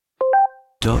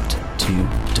Dot to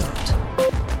dot.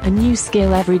 A new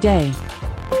skill every day.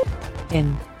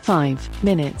 In 5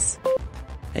 minutes.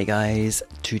 Hey guys,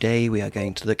 today we are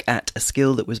going to look at a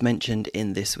skill that was mentioned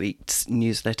in this week's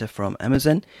newsletter from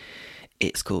Amazon.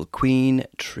 It's called Queen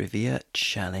Trivia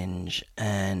Challenge,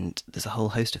 and there's a whole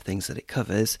host of things that it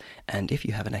covers, and if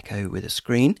you have an Echo with a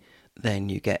screen, then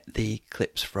you get the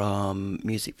clips from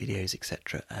music videos,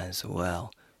 etc. as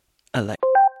well.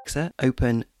 Alexa,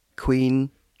 open Queen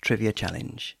Trivia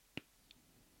Challenge.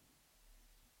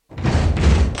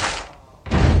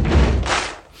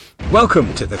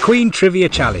 Welcome to the Queen Trivia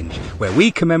Challenge, where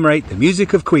we commemorate the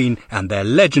music of Queen and their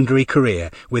legendary career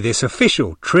with this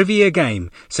official trivia game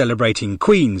celebrating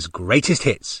Queen's greatest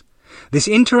hits. This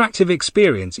interactive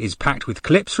experience is packed with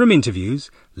clips from interviews,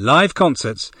 live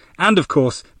concerts, and of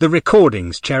course the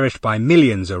recordings cherished by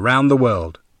millions around the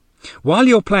world. While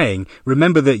you're playing,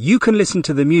 remember that you can listen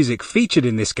to the music featured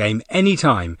in this game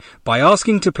anytime by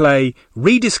asking to play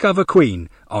Rediscover Queen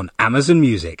on Amazon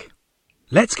Music.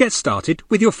 Let's get started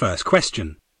with your first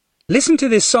question. Listen to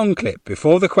this song clip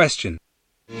before the question.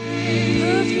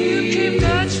 Perfume came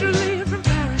naturally from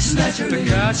Paris. The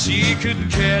God, she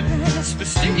couldn't care less,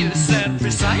 fastidious and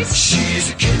precise.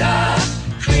 She's a killer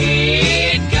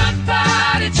queen,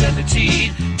 gunpowder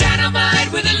gelatine,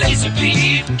 dynamite with a laser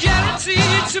beam,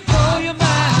 guaranteed to blow your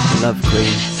mind. Love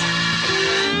Queen.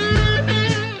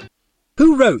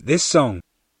 Who wrote this song?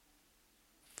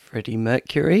 Freddie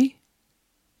Mercury?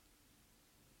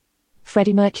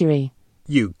 Freddie Mercury.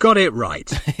 You got it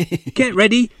right. Get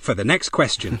ready for the next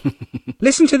question.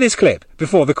 Listen to this clip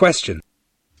before the question.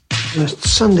 It was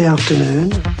Sunday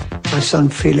afternoon. My son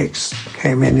Felix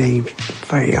came in, he was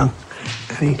very young,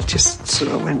 and he just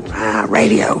sort of went,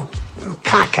 radio,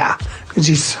 caca, because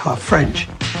he's half French.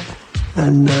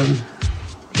 And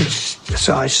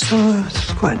so I just thought,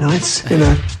 it's quite nice, you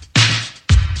know.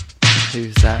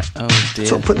 Who's that? Oh dear.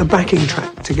 Sort of put the backing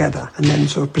track together and then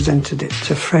sort of presented it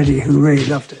to Freddie, who really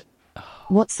loved it.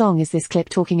 What song is this clip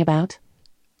talking about?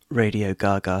 Radio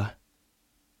Gaga.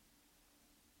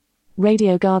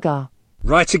 Radio Gaga.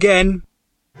 Right again.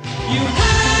 You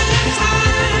had the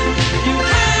time, you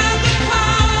had the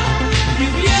power,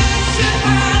 you've yet to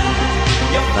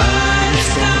have your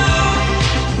finest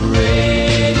hour.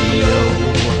 Radio.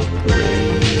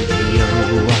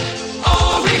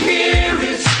 All we hear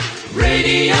is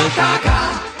Radio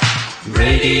Gaga,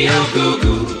 Radio Goo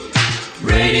Goo,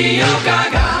 Radio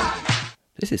Gaga.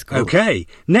 This is cool. Okay,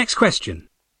 next question.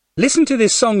 Listen to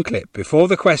this song clip before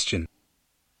the question.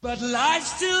 But life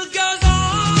still goes on.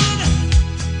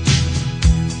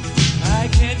 I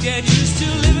can't get used to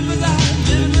living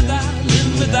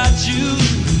without you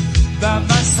by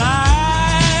my side.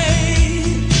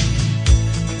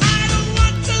 I don't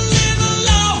want to live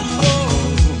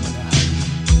alone.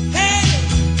 Hey,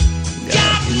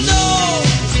 got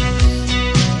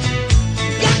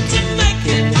to make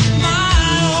it my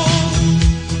own.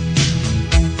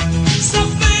 So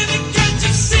baby, can't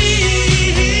you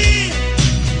see?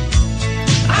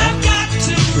 I've got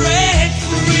to break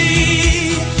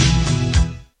free.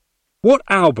 What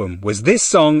album was this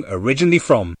song originally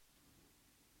from?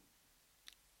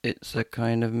 It's a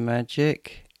Kind of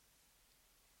Magic.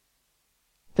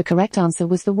 The correct answer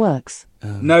was The Works.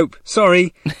 Nope,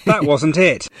 sorry, that wasn't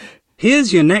it.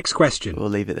 Here's your next question. We'll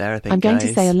leave it there, I think, I'm going guys.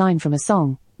 to say a line from a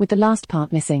song, with the last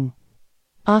part missing.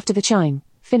 After the chime,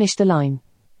 finish the line.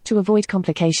 To avoid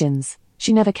complications,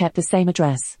 she never kept the same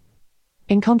address.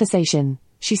 In conversation,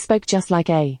 she spoke just like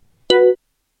a...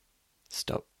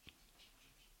 Stop.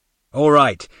 All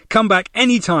right, come back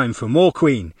anytime for more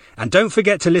Queen. And don't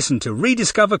forget to listen to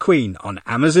Rediscover Queen on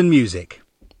Amazon Music.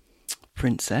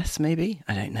 Princess, maybe?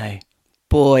 I don't know.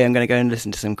 Boy, I'm going to go and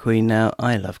listen to some Queen now.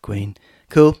 I love Queen.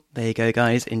 Cool. There you go,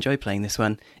 guys. Enjoy playing this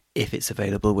one, if it's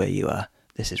available where you are.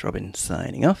 This is Robin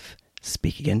signing off.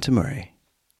 Speak again tomorrow.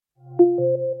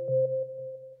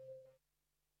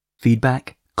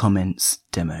 Feedback, comments,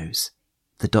 demos.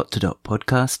 The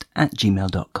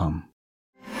podcast@gmail.com.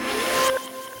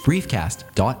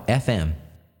 briefcast.fm